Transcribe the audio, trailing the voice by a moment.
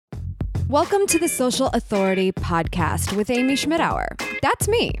Welcome to the Social Authority Podcast with Amy Schmidauer. That's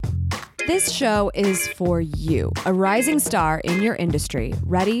me. This show is for you, a rising star in your industry,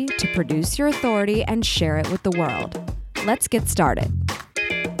 ready to produce your authority and share it with the world. Let's get started.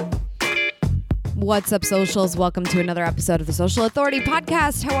 What's up, socials? Welcome to another episode of the Social Authority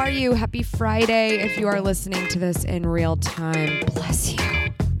Podcast. How are you? Happy Friday. If you are listening to this in real time, bless you.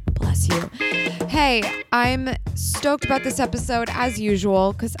 Bless you. Hey, I'm stoked about this episode as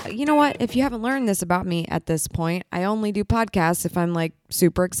usual because you know what? If you haven't learned this about me at this point, I only do podcasts if I'm like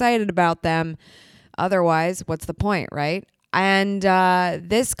super excited about them. Otherwise, what's the point, right? And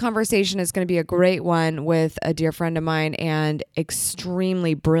this conversation is going to be a great one with a dear friend of mine and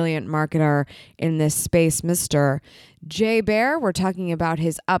extremely brilliant marketer in this space, Mr. Jay Baer. We're talking about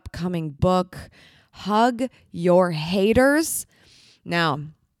his upcoming book, Hug Your Haters. Now,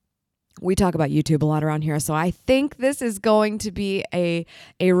 we talk about YouTube a lot around here, so I think this is going to be a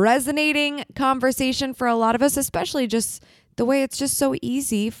resonating conversation for a lot of us, especially just the way it's just so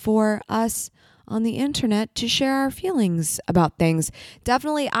easy for us on the internet to share our feelings about things.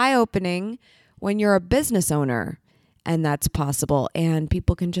 Definitely eye-opening when you're a business owner and that's possible, and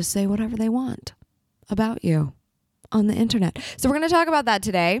people can just say whatever they want about you on the internet. So we're going to talk about that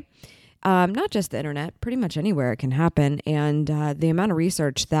today. Not just the internet, pretty much anywhere it can happen. And the amount of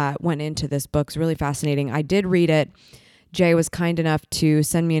research that went into this book is really fascinating. I did read it. Jay was kind enough to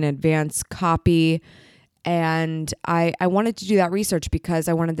send me an advance copy. And I wanted to do that research because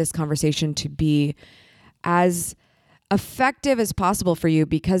I wanted this conversation to be as effective as possible for you,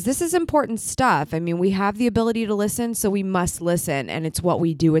 because this is important stuff. I mean, we have the ability to listen, so we must listen. And it's what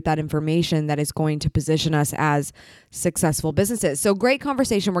we do with that information that is going to position us as successful businesses. So great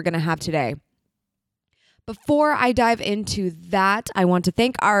conversation we're going to have today. Before I dive into that, I want to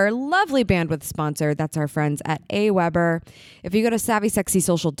thank our lovely bandwidth sponsor. That's our friends at AWeber. If you go to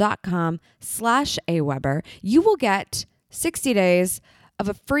savvysexysocial.com/AWeber, you will get 60 days of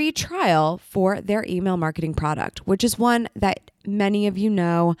a free trial for their email marketing product, which is one that many of you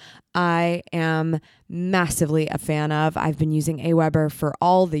know I am massively a fan of. I've been using AWeber for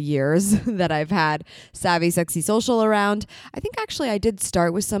all the years that I've had Savvy Sexy Social around. I think actually I did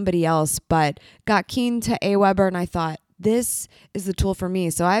start with somebody else, but got keen to AWeber and I thought, this is the tool for me.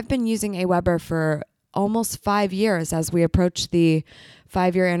 So I've been using AWeber for almost 5 years as we approach the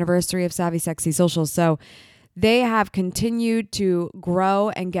 5-year anniversary of Savvy Sexy Social. So they have continued to grow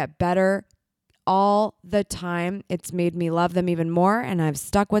and get better all the time. It's made me love them even more, and I've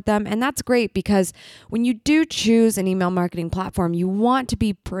stuck with them. And that's great because when you do choose an email marketing platform, you want to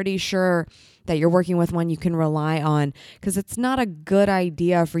be pretty sure that you're working with one you can rely on, because it's not a good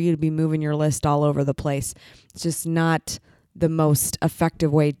idea for you to be moving your list all over the place. It's just not the most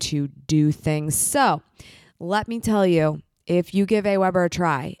effective way to do things. So let me tell you, if you give AWeber a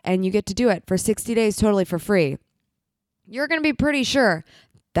try and you get to do it for 60 days totally for free, you're going to be pretty sure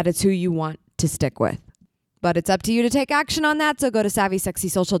that it's who you want to stick with. But it's up to you to take action on that. So go to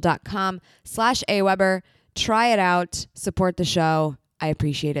savvysexysocial.com/AWeber, try it out, support the show. I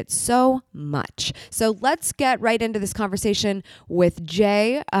appreciate it so much. So let's get right into this conversation with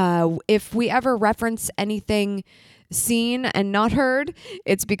Jay. If we ever reference anything seen and not heard,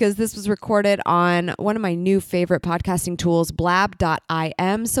 it's because this was recorded on one of my new favorite podcasting tools,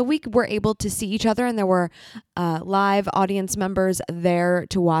 blab.im. So we were able to see each other and there were live audience members there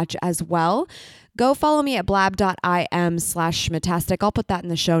to watch as well. Go follow me at blab.im/schmitastic. I'll put that in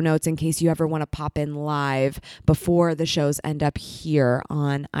the show notes in case you ever want to pop in live before the shows end up here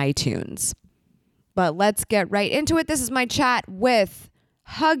on iTunes. But let's get right into it. This is my chat with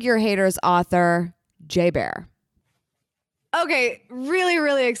Hug Your Haters author, Jay Baer. Okay, really,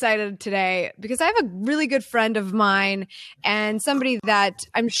 really excited today because I have a really good friend of mine and somebody that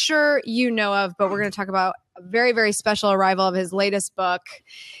I'm sure you know of, but we're going to talk about a very, very special arrival of his latest book.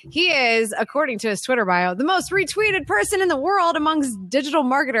 He is, according to his Twitter bio, the most retweeted person in the world amongst digital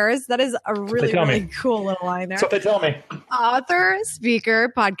marketers. That is a really, really cool little line there. That's what they tell me. Author,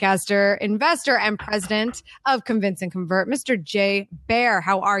 speaker, podcaster, investor, and president of Convince and Convert, Mr. Jay Baer.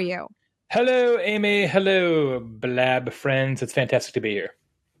 How are you? Hello, Amy. Hello, Blab friends. It's fantastic to be here.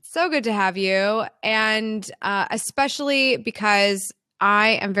 So good to have you. And especially because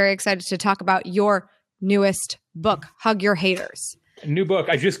I am very excited to talk about your newest book, Hug Your Haters. New book.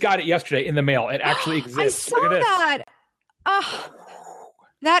 I just got it yesterday in the mail. It actually exists. I saw that. Oh,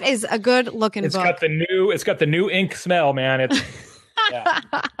 that is a good looking book. It's got the new ink smell, man. It's yeah.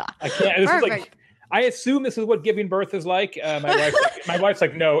 I can't. This is like, I assume this is what giving birth is like. My wife's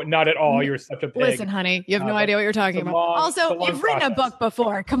like, no, not at all. You're such a pig. Listen, honey, you have no idea what you're talking about. Also, you've written a book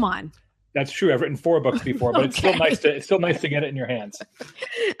before. Come on. That's true. I've written 4 books before, but it's still nice to get it in your hands.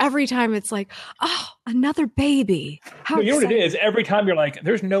 Every time it's like, oh, another baby. How you know what it is? Every time you're like,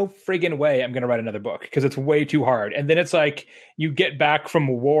 there's no friggin' way I'm going to write another book because it's way too hard. And then it's like you get back from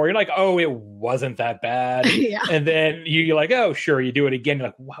war. You're like, oh, it wasn't that bad. Yeah. And then you're like, oh, sure. You do it again. You're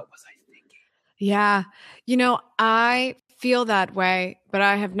like, what was I thinking? Yeah. I feel that way, but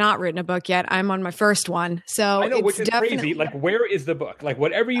I have not written a book yet. I'm on my first one. So I know, which is crazy. Like, where is the book? Like,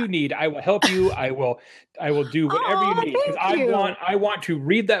 whatever you need, I will help you. I will do whatever you need. Because I want to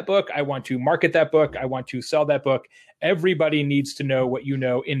read that book. I want to market that book. I want to sell that book. Everybody needs to know what you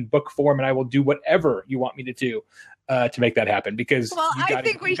know in book form, and I will do whatever you want me to do to make that happen. Because I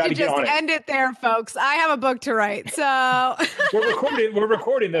think we should just end it there, folks. I have a book to write, so we're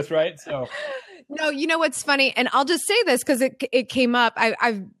recording this, right? So. No, you know what's funny, and I'll just say this because it came up.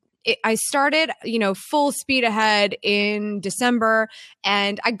 I started, full speed ahead in December,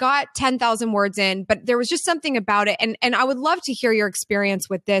 and I got 10,000 words in, but there was just something about it, and I would love to hear your experience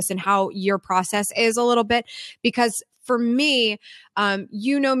with this and how your process is a little bit, because for me,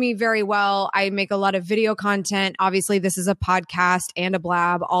 you know me very well. I make a lot of video content. Obviously, this is a podcast and a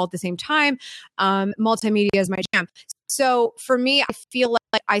blab all at the same time. Multimedia is my jam. So for me, I feel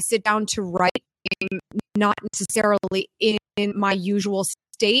like I sit down to write, not necessarily in my usual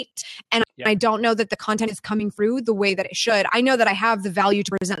state. And I don't know that the content is coming through the way that it should. I know that I have the value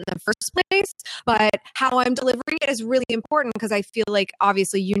to present in the first place, but how I'm delivering it is really important because I feel like,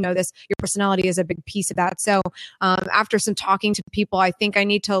 obviously, this, your personality is a big piece of that. So after some talking to people, I think I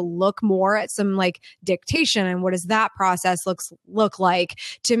need to look more at some like dictation and what does that process look like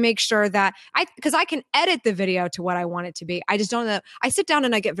to make sure that because I can edit the video to what I want it to be. I just don't know. I sit down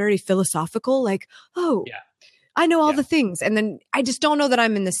and I get very philosophical, like, I know all the things. And then I just don't know that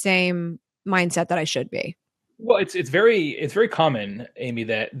I'm in the same mindset that I should be. Well, it's very common, Amy,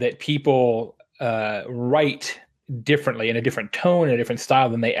 that people write differently in a different tone and a different style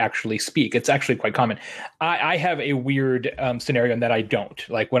than they actually speak. It's actually quite common. I have a weird scenario in that I don't.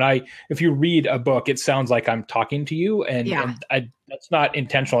 Like if you read a book, it sounds like I'm talking to you, and that's not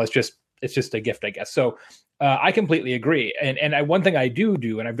intentional. It's just a gift, I guess. So I completely agree. And one thing I do,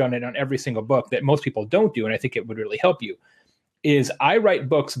 and I've done it on every single book that most people don't do, and I think it would really help you, is I write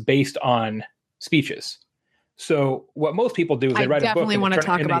books based on speeches. So what most people do is they write a book. I definitely want to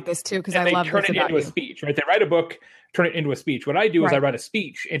talk about this too, because I love this about you. They turn it into a speech, right? They write a book, turn it into a speech. What I do is I write a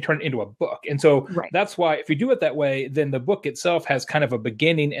speech and turn it into a book. And so that's why if you do it that way, then the book itself has kind of a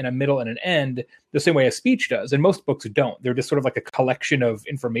beginning and a middle and an end, the same way a speech does. And most books don't. They're just sort of like a collection of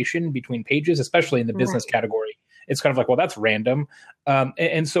information between pages, especially in the business category. It's kind of like, well, that's random.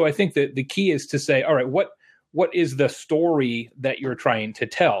 And so I think that the key is to say, all right, what is the story that you're trying to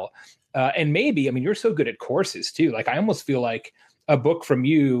tell? And maybe, you're so good at courses too. Like I almost feel like a book from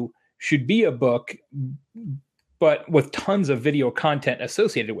you should be a book, but with tons of video content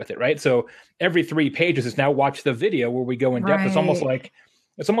associated with it, right? So every 3 pages is now watch the video where we go in depth. It's almost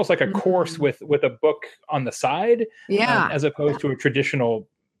like a course with a book on the side, as opposed to a traditional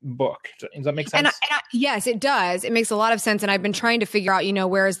book. Does that make sense? Yes, it does. It makes a lot of sense. And I've been trying to figure out,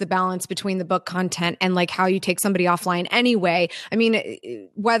 where is the balance between the book content and like how you take somebody offline anyway.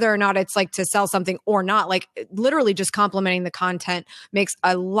 Whether or not it's like to sell something or not, like literally just complementing the content makes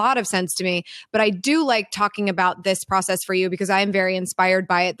a lot of sense to me. But I do like talking about this process for you because I am very inspired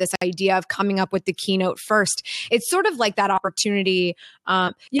by it. This idea of coming up with the keynote first. It's sort of like that opportunity.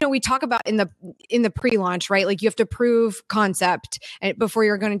 We talk about in the pre-launch, right? Like you have to prove concept before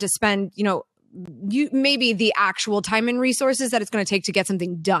you're going to spend, maybe the actual time and resources that it's going to take to get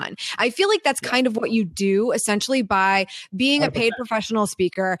something done. I feel like that's kind of what you do essentially by being 100%. A paid professional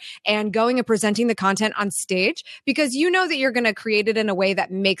speaker and going and presenting the content on stage, because you know that you're going to create it in a way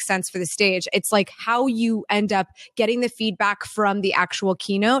that makes sense for the stage. It's like how you end up getting the feedback from the actual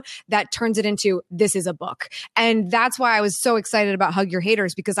keynote that turns it into, this is a book. And that's why I was so excited about Hug Your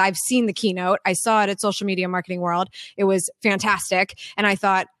Haters, because I've seen the keynote. I saw it at Social Media Marketing World. It was fantastic. And I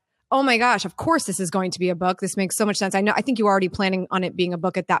thought, oh my gosh, of course this is going to be a book. This makes so much sense. I think you were already planning on it being a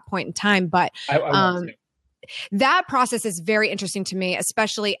book at that point in time, but that process is very interesting to me,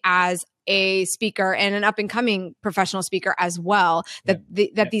 especially as a speaker and an up and coming professional speaker as well, that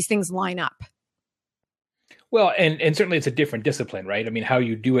these things line up. Well, and certainly it's a different discipline, right? How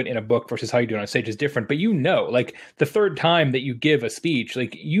you do it in a book versus how you do it on stage is different. But like the third time that you give a speech,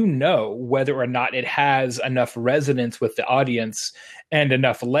 like whether or not it has enough resonance with the audience and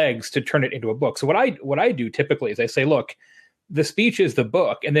enough legs to turn it into a book. So what I do typically is I say, look, the speech is the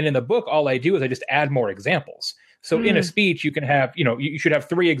book, and then in the book, all I do is I just add more examples. So in a speech, you can have, you should have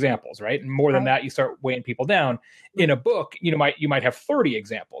 3 examples, right? And more than that, you start weighing people down. In a book, you might have 30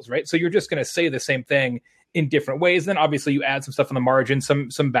 examples, right? So you're just going to say the same thing in different ways. Then obviously you add some stuff on the margin, some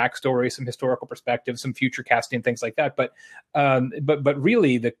backstory, some historical perspective, some future casting, things like that. But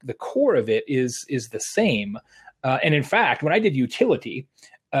really the core of it is the same. And in fact, when I did utility,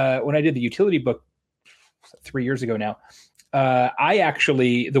 when I did the utility book 3 years ago now,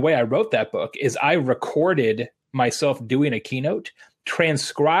 the way I wrote that book is I recorded myself doing a keynote,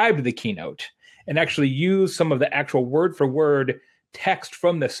 transcribed the keynote, and actually used some of the actual word for word text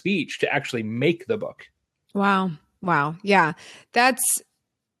from the speech to actually make the book. Wow. Yeah. That's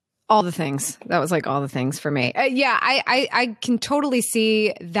all the things. That was like all the things for me. I can totally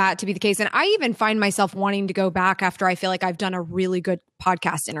see that to be the case. And I even find myself wanting to go back after I feel like I've done a really good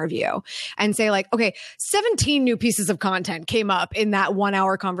podcast interview and say like, okay, 17 new pieces of content came up in that 1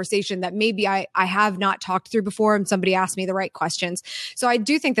 hour conversation that maybe I have not talked through before and somebody asked me the right questions. So I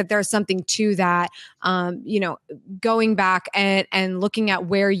do think that there's something to that, going back and looking at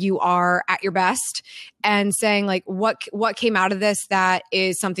where you are at your best and saying like, what came out of this that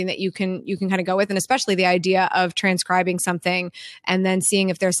is something that you can kind of go with. And especially the idea of transcribing something and then seeing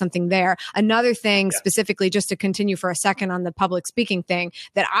if there's something there. Another thing specifically, just to continue for a second on the public speaking thing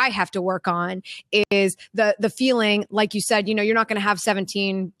that I have to work on is the feeling, like you said, you're not going to have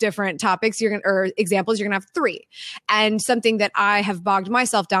 17 different topics or examples, you're going to have 3. And something that I have bogged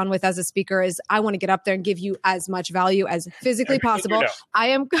myself down with as a speaker is I want to get up there and give you as much value as physically possible.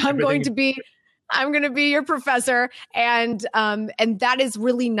 I'm going to be your professor. And that is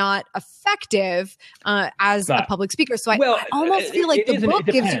really not effective as a public speaker. So I almost feel like the book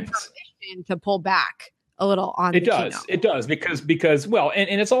gives you permission to pull back a little on it. It does because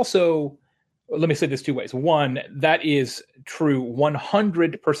and it's also, let me say this 2 ways. One, that is true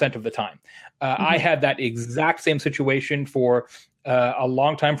 100% of the time. I had that exact same situation for a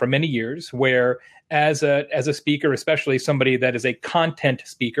long time, for many years, where as a speaker, especially somebody that is a content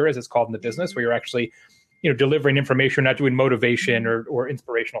speaker, as it's called in the business, where you're actually, delivering information, not doing motivation or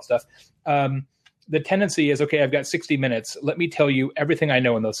inspirational stuff. The tendency is, okay, I've got 60 minutes. Let me tell you everything I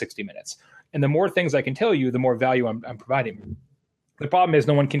know in those 60 minutes. And the more things I can tell you, the more value I'm providing. The problem is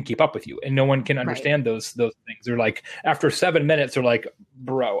no one can keep up with you and no one can understand those things. They're like, after 7 minutes, they're like,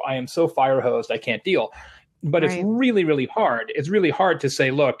 bro, I am so fire hosed, I can't deal. But it's really, really hard. It's really hard to say,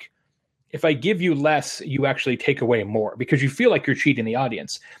 look, if I give you less, you actually take away more because you feel like you're cheating the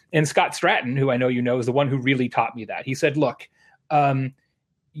audience. And Scott Stratton, who I know you know, is the one who really taught me that. He said, look,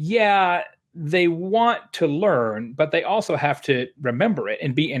 they want to learn, but they also have to remember it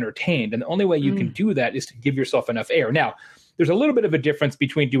and be entertained. And the only way you can do that is to give yourself enough air. Now, there's a little bit of a difference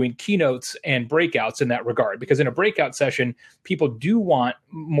between doing keynotes and breakouts in that regard, because in a breakout session, people do want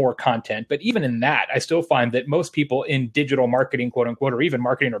more content. But even in that, I still find that most people in digital marketing, quote unquote, or even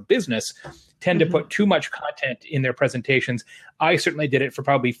marketing or business tend to put too much content in their presentations. I certainly did it for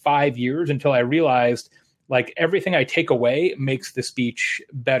probably 5 years until I realized like everything I take away makes the speech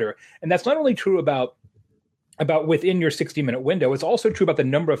better. And that's not only true about within your 60-minute window. It's also true about the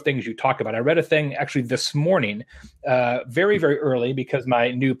number of things you talk about. I read a thing actually this morning, very, very early, because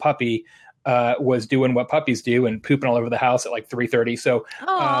my new puppy was doing what puppies do and pooping all over the house at like 3:30. So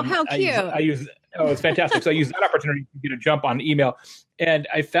how cute. It's fantastic. So I used that opportunity to get a jump on email. And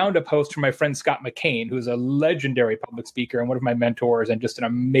I found a post from my friend Scott McCain, who's a legendary public speaker and one of my mentors and just an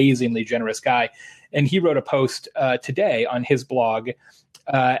amazingly generous guy. And he wrote a post today on his blog.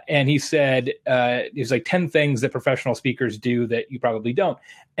 And he said, there's like 10 things that professional speakers do that you probably don't.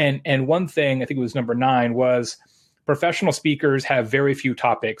 And one thing, I think it was number 9, was professional speakers have very few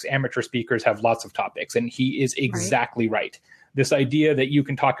topics. Amateur speakers have lots of topics. And he is exactly right. This idea that you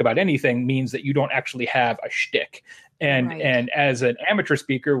can talk about anything means that you don't actually have a shtick. And as an amateur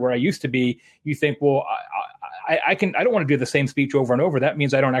speaker, where I used to be, you think, well, I don't want to do the same speech over and over. That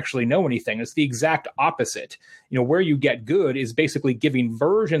means I don't actually know anything. It's the exact opposite. Where you get good is basically giving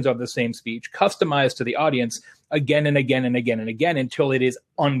versions of the same speech customized to the audience again and again and again and again until it is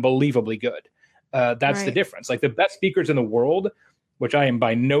unbelievably good. That's the difference. Like the best speakers in the world, which I am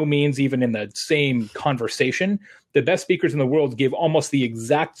by no means even in the same conversation, the best speakers in the world give almost the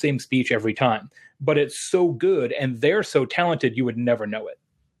exact same speech every time. But it's so good and they're so talented, you would never know it.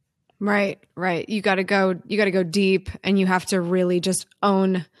 Right. You got to go deep, and you have to really just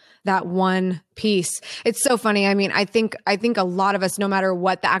own that one piece. It's so funny. I mean, I think a lot of us, no matter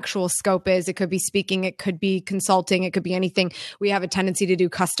what the actual scope is, it could be speaking, it could be consulting, it could be anything. We have a tendency to do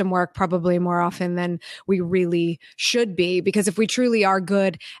custom work probably more often than we really should be, because if we truly are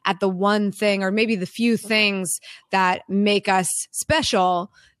good at the one thing or maybe the few things that make us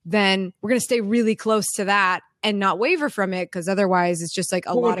special, then we're going to stay really close to that and not waver from it, because otherwise it's just like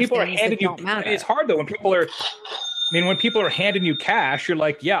a lot of things that don't matter. It's hard though when people are handing you cash, you're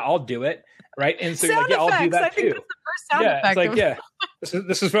like, yeah, I'll do it, right? And so you're like, yeah, I'll do that too. That's the first sound effect. It's like,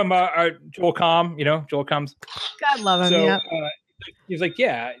 This is from Joel Comm, Joel Comm's. God love him. So yeah. He's like,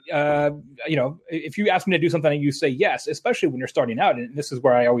 if you ask me to do something and you say yes, especially when you're starting out, and this is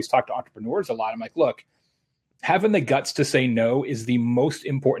where I always talk to entrepreneurs a lot. I'm like, look, having the guts to say no is the most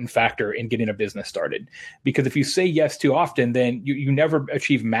important factor in getting a business started. Because if you say yes too often, then you never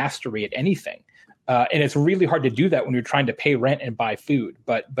achieve mastery at anything. And it's really hard to do that when you're trying to pay rent and buy food.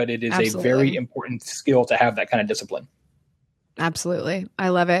 But it is Absolutely. A very important skill to have that kind of discipline. Absolutely. I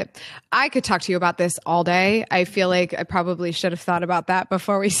love it. I could talk to you about this all day. I feel like I probably should have thought about that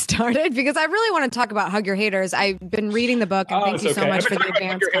before we started, because I really want to talk about Hug Your Haters. I've been reading the book, and thank you so much for the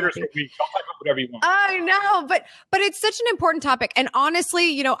advance copy. Whatever you want. I know, but it's such an important topic. And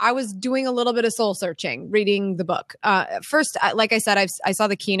honestly, I was doing a little bit of soul searching, reading the book. First, like I said, I saw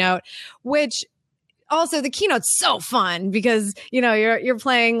the keynote, which also the keynote's so fun because, you're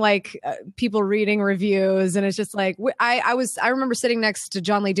playing like people reading reviews, and it's just like, I remember sitting next to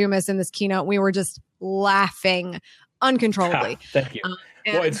John Lee Dumas in this keynote. And we were just laughing uncontrollably. Thank you.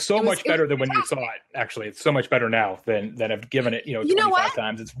 Well, it's so much better than when you saw it. Actually, it's so much better now than I've given it, 25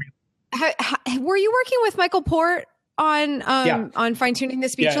 times. It's really... Were you working with Michael Port on fine tuning the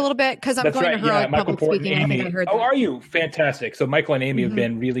speech a little bit? Because I'm going to heroic public speaking. I think I heard that. Are you? Fantastic. So Michael and Amy have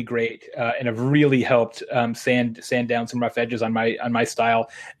been really great and have really helped sand down some rough edges on my style,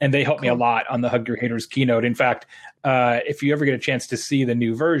 and they helped me a lot on the Hug Your Haters keynote. In fact, if you ever get a chance to see the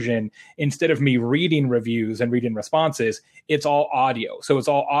new version, instead of me reading reviews and reading responses, it's all audio. So it's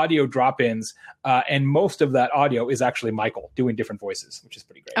all audio drop-ins, and most of that audio is actually Michael doing different voices, which is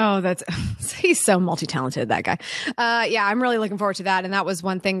pretty great. Oh, he's so multi-talented, that guy. I'm really looking forward to that. And that was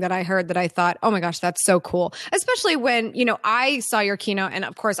one thing that I heard that I thought, oh my gosh, that's so cool. Especially when, I saw your keynote, and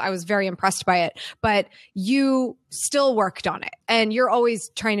of course I was very impressed by it, but you still worked on it, and you're always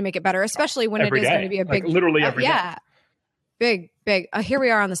trying to make it better, especially when it is going to be a big, literally every day. Big. Here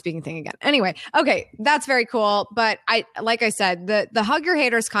we are on the speaking thing again. Anyway, okay, that's very cool. But like I said, the Hug Your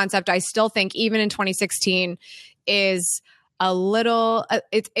Haters concept, I still think even in 2016 is a little,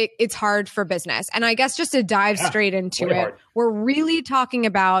 it's hard for business. And I guess just to dive straight into it, hard. We're really talking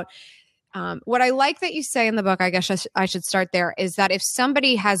about what I like that you say in the book, I guess I should start there, is that if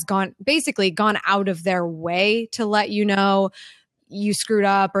somebody has gone out of their way to let you know you screwed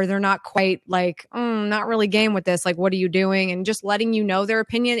up, or they're not quite like, not really game with this, like, what are you doing? And just letting you know their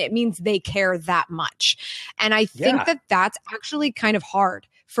opinion, it means they care that much. And I think that that's actually kind of hard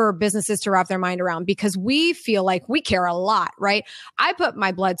for businesses to wrap their mind around, because we feel like we care a lot, right? I put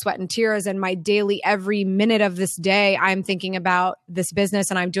my blood, sweat, and tears, and my daily, every minute of this day, I'm thinking about this business,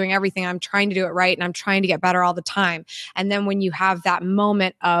 and I'm doing everything. I'm trying to do it right, and I'm trying to get better all the time. And then when you have that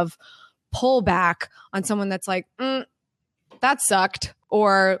moment of pullback on someone that's like, that sucked,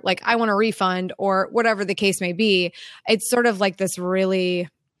 or like, I want a refund, or whatever the case may be, it's sort of like this really,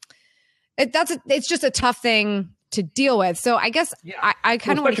 it's just a tough thing to deal with. So I guess I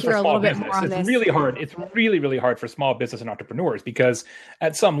kind of want to hear a little bit more on this. It's really hard. It's really, really hard for small business and entrepreneurs, because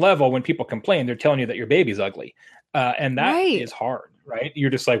at some level, when people complain, they're telling you that your baby's ugly. And that is hard, right?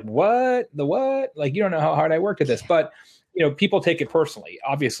 You're just like, what? Like, you don't know how hard I worked at this. But, people take it personally,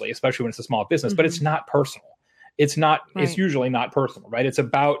 obviously, especially when it's a small business, but it's not personal. It's not, it's usually not personal, right? It's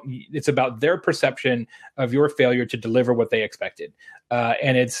about their perception of your failure to deliver what they expected.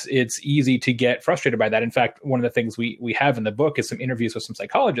 And it's easy to get frustrated by that. In fact, one of the things we have in the book is some interviews with some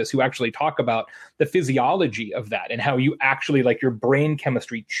psychologists who actually talk about the physiology of that, and how you actually, like, your brain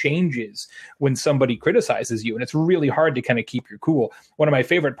chemistry changes when somebody criticizes you. And it's really hard to kind of keep your cool. One of my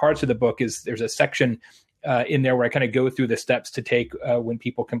favorite parts of the book is there's a section in there where I kind of go through the steps to take when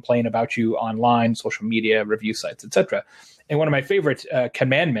people complain about you online, social media, review sites, etc. And one of my favorite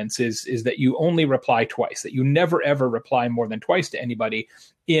commandments is that you only reply twice, that you never, ever reply more than twice to anybody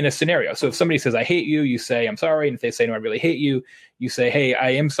in a scenario. So if somebody says, I hate you, you say, I'm sorry. And if they say, no, I really hate you, you say, hey, I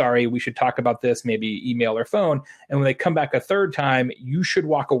am sorry. We should talk about this, maybe email or phone. And when they come back a third time, you should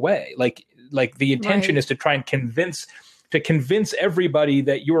walk away. Like the intention is to try and convince everybody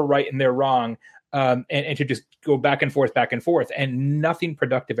that you're right and they're wrong. And to just go back and forth, and nothing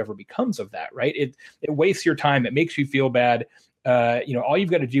productive ever becomes of that, right? It wastes your time. It makes you feel bad. All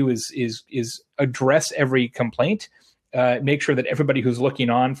you've got to do is address every complaint, make sure that everybody who's looking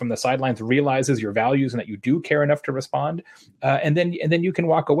on from the sidelines realizes your values and that you do care enough to respond, and then you can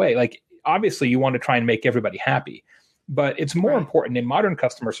walk away. Like, obviously, you want to try and make everybody happy. But it's more important in modern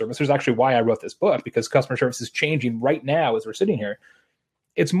customer service. There's actually why I wrote this book, because customer service is changing right now as we're sitting here.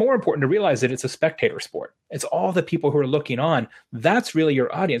 it's more important to realize that it's a spectator sport. It's all the people who are looking on. That's really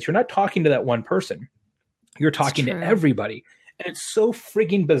your audience. You're not talking to that one person. You're talking to everybody. And it's so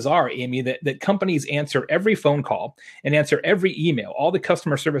frigging bizarre, Amy, that companies answer every phone call and answer every email, all the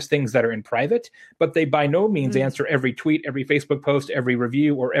customer service things that are in private, but they by no means answer every tweet, every Facebook post, every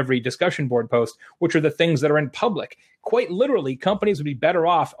review, or every discussion board post, which are the things that are in public. Quite literally, companies would be better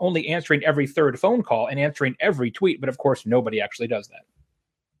off only answering every third phone call and answering every tweet. But of course, nobody actually does that.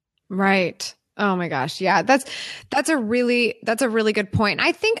 Right. Oh my gosh. Yeah. That's a really good point.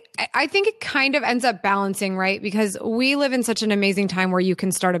 I think it kind of ends up balancing, right? Because we live in such an amazing time where you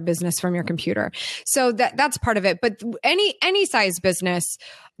can start a business from your computer. So that's part of it. But any size business,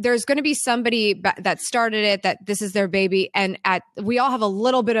 there's going to be somebody that started it, that this is their baby. And we all have a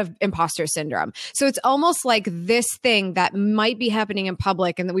little bit of imposter syndrome. So it's almost like this thing that might be happening in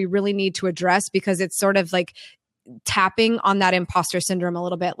public and that we really need to address, because it's sort of like tapping on that imposter syndrome a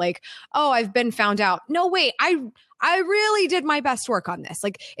little bit, like, oh, I've been found out. No, wait, I really did my best work on this.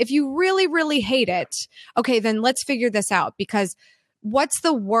 Like, if you really, really hate it, okay, then let's figure this out, because what's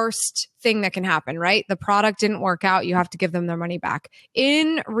the worst thing that can happen, right? The product didn't work out. You have to give them their money back.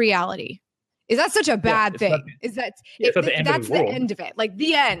 In reality, is that such a bad thing? That's the end of it. Like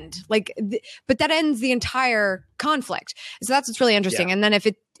the end, but that ends the entire conflict. So that's what's really interesting. Yeah. And then if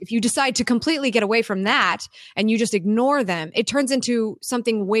you decide to completely get away from that and you just ignore them, it turns into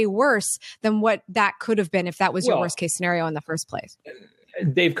something way worse than what that could have been if that was your worst case scenario in the first place.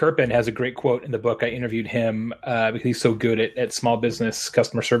 Dave Kirpin has a great quote in the book. I interviewed him because he's so good at small business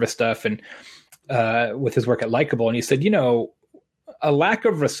customer service stuff and with his work at Likeable. And he said, a lack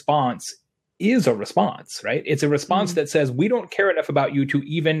of response is a response, right? It's a response that says, we don't care enough about you to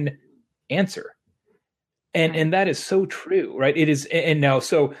even answer. And that is so true, right? It is. And now,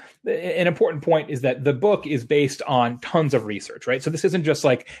 so an important point is that the book is based on tons of research, right? So this isn't just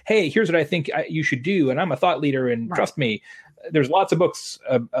like, hey, here's what I think you should do, and I'm a thought leader, and trust me. There's lots of books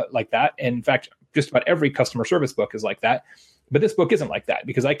like that. And in fact, just about every customer service book is like that. But this book isn't like that,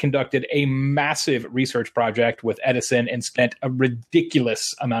 because I conducted a massive research project with Edison and spent a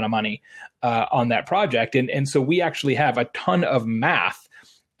ridiculous amount of money on that project. And so we actually have a ton of math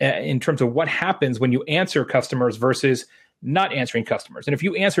in terms of what happens when you answer customers versus not answering customers. And if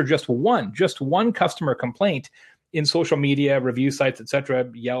you answer just one customer complaint in social media, review sites, et cetera,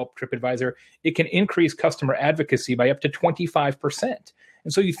 Yelp, TripAdvisor, it can increase customer advocacy by up to 25%.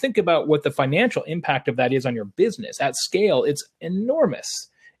 And so you think about what the financial impact of that is on your business at scale. It's enormous.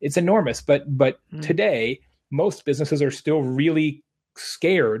 It's enormous. But today, most businesses are still really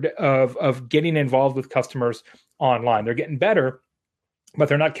scared of getting involved with customers online. They're getting better, but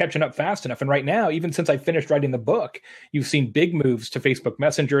they're not catching up fast enough. And right now, even since I finished writing the book, you've seen big moves to Facebook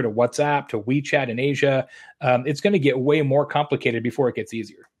Messenger, to WhatsApp, to WeChat in Asia. It's going to get way more complicated before it gets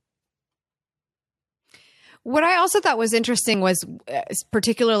easier. What I also thought was interesting was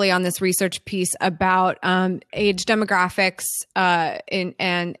particularly on this research piece about age demographics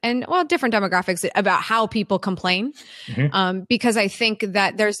and different demographics about how people complain. Because I think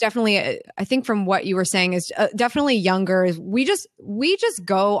that there's definitely, I think from what you were saying is definitely younger. We just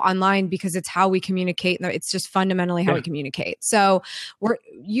go online because it's how we communicate. It's just fundamentally how we communicate. So we're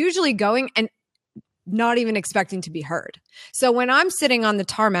usually going and not even expecting to be heard. So when I'm sitting on the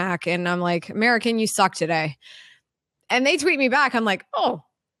tarmac and I'm like, American, you suck today, and they tweet me back, I'm like, oh,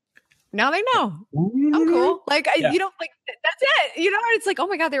 now they know. I'm cool. Like, that's it. It's like, oh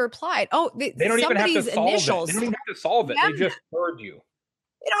my God, they replied. Oh, they don't even have to solve it. They don't even have to solve it. They just heard you.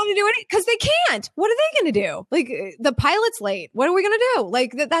 They don't have to do it because they can't. What are they going to do? Like, the pilot's late. What are we going to do?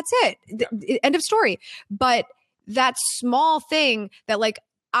 Like, that's it. End of story. But that small thing that, like,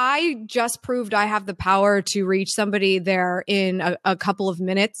 I just proved I have the power to reach somebody there in a couple of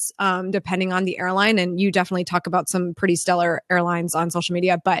minutes, depending on the airline. And you definitely talk about some pretty stellar airlines on social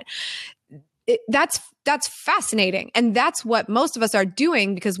media, but that's fascinating. And that's what most of us are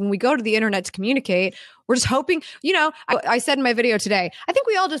doing, because when we go to the internet to communicate, we're just hoping, I said in my video today, I think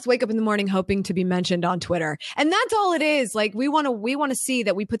we all just wake up in the morning hoping to be mentioned on Twitter. And that's all it is. Like, we want to see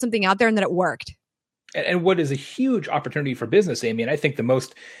that we put something out there and that it worked. And what is a huge opportunity for business, Amy, and I think the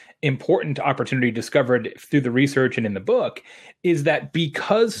most important opportunity discovered through the research and in the book, is that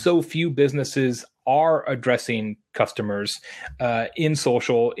because so few businesses are addressing customers in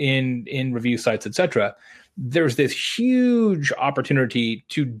social, in review sites, et cetera, there's this huge opportunity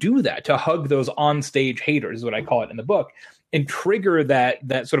to do that, to hug those on-stage haters, is what I call it in the book, and trigger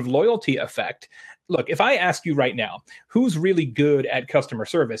that sort of loyalty effect. Look, if I ask you right now, who's really good at customer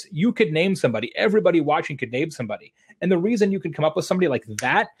service, you could name somebody. Everybody watching could name somebody. And the reason you can come up with somebody like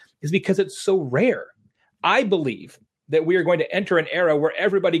that is because it's so rare. I believe that we are going to enter an era where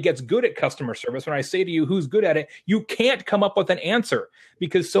everybody gets good at customer service. When I say to you, who's good at it, you can't come up with an answer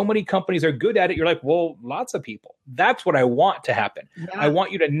because so many companies are good at it. You're like, well, lots of people. That's what I want to happen. Yeah. I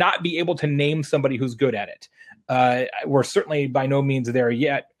want you to not be able to name somebody who's good at it. We're certainly by no means there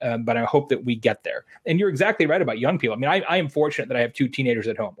yet, but I hope that we get there. And you're exactly right about young people. I mean, I am fortunate that I have 2 teenagers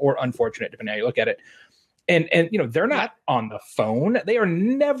at home, or unfortunate, depending on how you look at it. And they're not on the phone. They are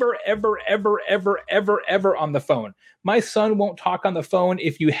never, ever, ever, ever, ever, ever on the phone. My son won't talk on the phone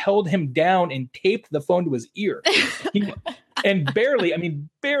if you held him down and taped the phone to his ear. And barely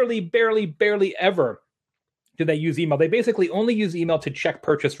ever do they use email. They basically only use email to check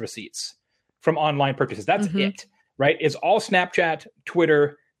purchase receipts from online purchases. That's it, right? It's all Snapchat,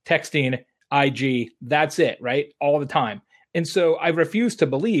 Twitter, texting, IG. That's it, right? All the time. And so I refuse to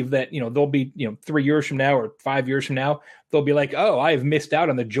believe that, they'll be, 3 years from now or 5 years from now, they'll be like, oh, I've missed out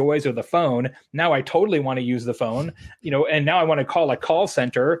on the joys of the phone. Now I totally want to use the phone, and now I want to call a call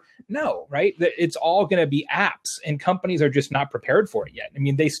center. No, right? It's all going to be apps, and companies are just not prepared for it yet. I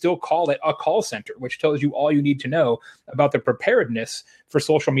mean, they still call it a call center, which tells you all you need to know about the preparedness for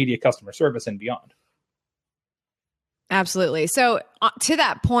social media customer service and beyond. Absolutely. So to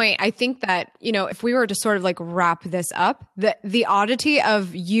that point, I think that, if we were to sort of like wrap this up, the oddity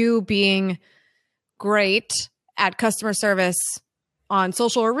of you being great at customer service on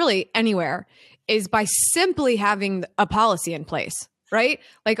social or really anywhere is by simply having a policy in place, right?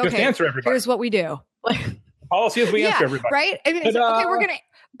 Like, just okay, answer everybody. Here's what we do. Policy is we answer everybody. Right? I mean, it's like, okay, we're going to,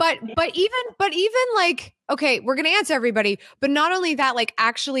 but even like, okay, we're going to answer everybody. But not only that, like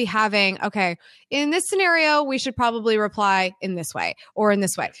actually having, okay, in this scenario, we should probably reply in this way or in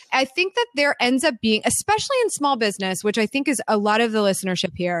this way. I think that there ends up being, especially in small business, which I think is a lot of the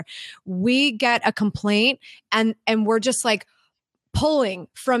listenership here, we get a complaint and we're just like pulling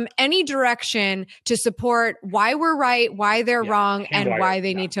from any direction to support why we're right, why they're wrong, and why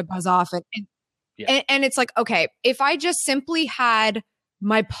they need to buzz off. And it's like, okay, if I just simply had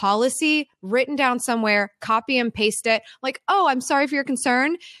my policy written down somewhere, copy and paste it, like, oh, I'm sorry for your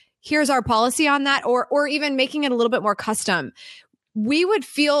concern. Here's our policy on that, or even making it a little bit more custom. We would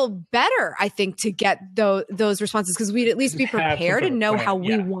feel better, I think, to get those responses because we'd at least be prepared and know how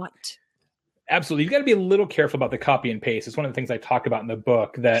we want. Absolutely. You've got to be a little careful about the copy and paste. It's one of the things I talk about in the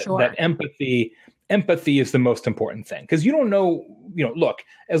book, that empathy is the most important thing, because you don't know, look,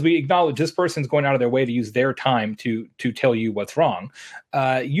 as we acknowledge, this person's going out of their way to use their time to tell you what's wrong.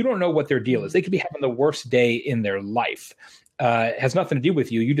 You don't know what their deal is. They could be having the worst day in their life. It has nothing to do with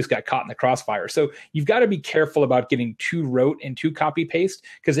you. You just got caught in the crossfire. So you've got to be careful about getting too rote and too copy paste,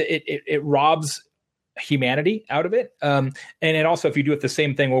 because it robs humanity out of it. And it also, if you do it the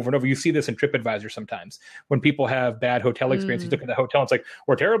same thing over and over, you see this in TripAdvisor sometimes when people have bad hotel experiences. You look at the hotel, it's like,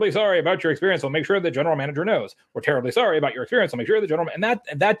 we're terribly sorry about your experience. We'll make sure the general manager knows. We're terribly sorry about your experience. We'll make sure the general, and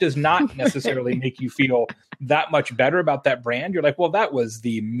that does not necessarily make you feel that much better about that brand. You're like, well, that was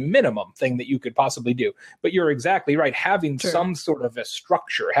the minimum thing that you could possibly do. But you're exactly right. Having some sort of a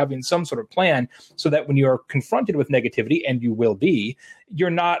structure, having some sort of plan, so that when you're confronted with negativity, and you will be, you're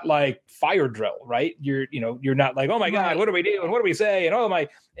not like fire drill, right? You're not like, oh my God, what do we do? And what do we say? And oh my,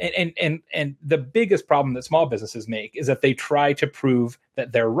 and the biggest problem that small businesses make is that they try to prove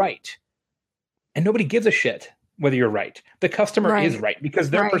that they're right. And nobody gives a shit whether you're right. The customer is right, because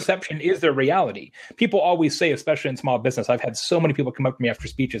their perception is their reality. People always say, especially in small business, I've had so many people come up to me after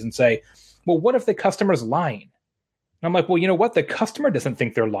speeches and say, well, what if the customer's lying? And I'm like, well, you know what? The customer doesn't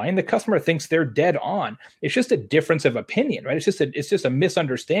think they're lying. The customer thinks they're dead on. It's just a difference of opinion, right? It's just a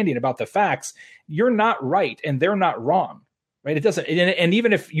misunderstanding about the facts. You're not right and they're not wrong, right? It doesn't, and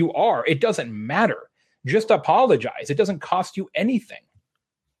even if you are, it doesn't matter. Just apologize. It doesn't cost you anything.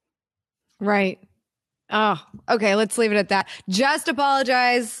 Right. Oh, okay. Let's leave it at that. Just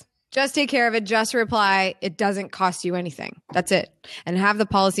apologize. Just take care of it. Just reply. It doesn't cost you anything. That's it. And have the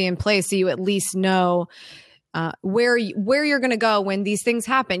policy in place so you at least know where you're going to go when these things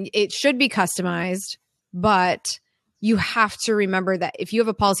happen. It should be customized, but you have to remember that if you have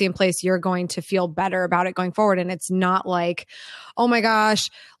a policy in place, you're going to feel better about it going forward. And it's not like, oh my gosh,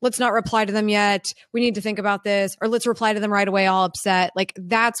 let's not reply to them yet. We need to think about this, or let's reply to them right away, all upset. Like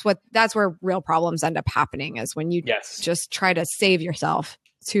that's where real problems end up happening, is when you just try to save yourself.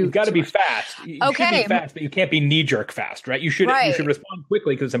 You've got to be fast. You should be fast, but you can't be knee-jerk fast, right? You should respond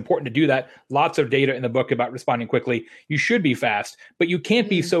quickly, because it's important to do that. Lots of data in the book about responding quickly. You should be fast, but you can't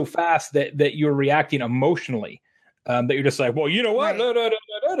be so fast that you're reacting emotionally, that you're just like, well, you know what?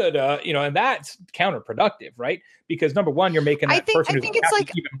 And that's counterproductive, right? Because number one, you're making that person who's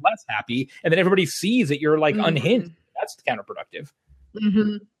happy even less happy, and then everybody sees that you're like unhinged. That's counterproductive.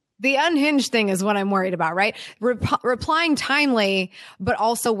 Mm-hmm. The unhinged thing is what I'm worried about, right? Replying timely, but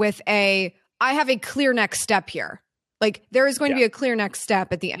also with I have a clear next step here. Like there is going to be a clear next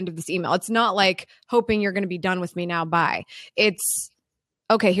step at the end of this email. It's not like hoping you're going to be done with me now. Bye. It's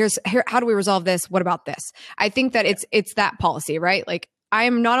okay. Here. How do we resolve this? What about this? I think that it's that policy, right? Like I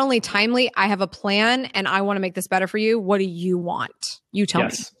am not only timely, I have a plan and I want to make this better for you. What do you want? You tell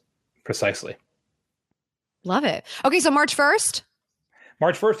me. Precisely. Love it. Okay. So March 1st.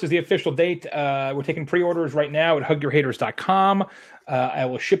 March 1st is the official date. We're taking pre-orders right now at hugyourhaters.com. I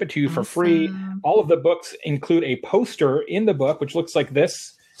will ship it to you for free. All of the books include a poster in the book, which looks like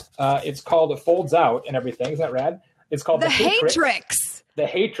this. It's called It Folds Out and everything. Isn't that rad? It's called The Hatrix. The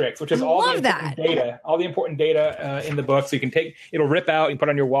Hatrix, which is all the important data in the book. So you can it'll rip out, you can put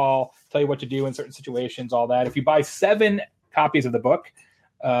it on your wall, tell you what to do in certain situations, all that. If you buy 7 copies of the book,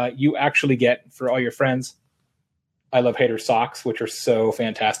 you actually get, for all your friends, I Love Haters socks, which are so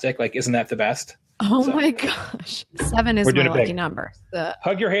fantastic. Like, isn't that the best? Oh my gosh. 7 is my lucky number.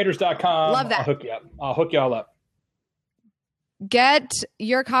 Hugyourhaters.com. Love that. I'll hook you up. I'll hook you all up. Get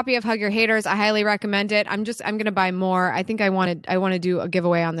your copy of Hug Your Haters. I highly recommend it. I'm going to buy more. I think I want to do a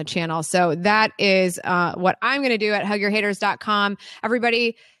giveaway on the channel. So that is what I'm going to do at hugyourhaters.com.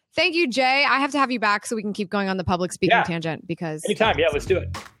 Everybody, thank you, Jay. I have to have you back so we can keep going on the public speaking tangent because anytime. Yeah, let's do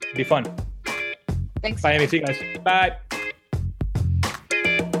it. It'd be fun. Thanks. Bye, Amy. See you guys. Bye.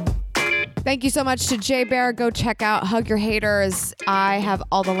 Thank you so much to Jay Baer. Go check out Hug Your Haters. I have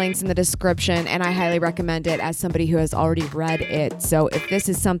all the links in the description, and I highly recommend it as somebody who has already read it. So if this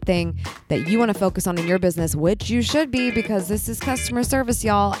is something that you want to focus on in your business, which you should be because this is customer service,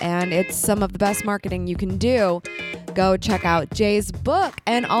 y'all, and it's some of the best marketing you can do, go check out Jay's book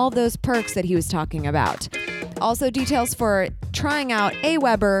and all those perks that he was talking about. Also, details for trying out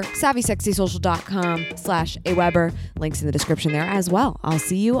Aweber, SavvySexySocial.com/Aweber. Links in the description there as well. I'll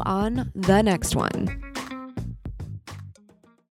see you on the next one.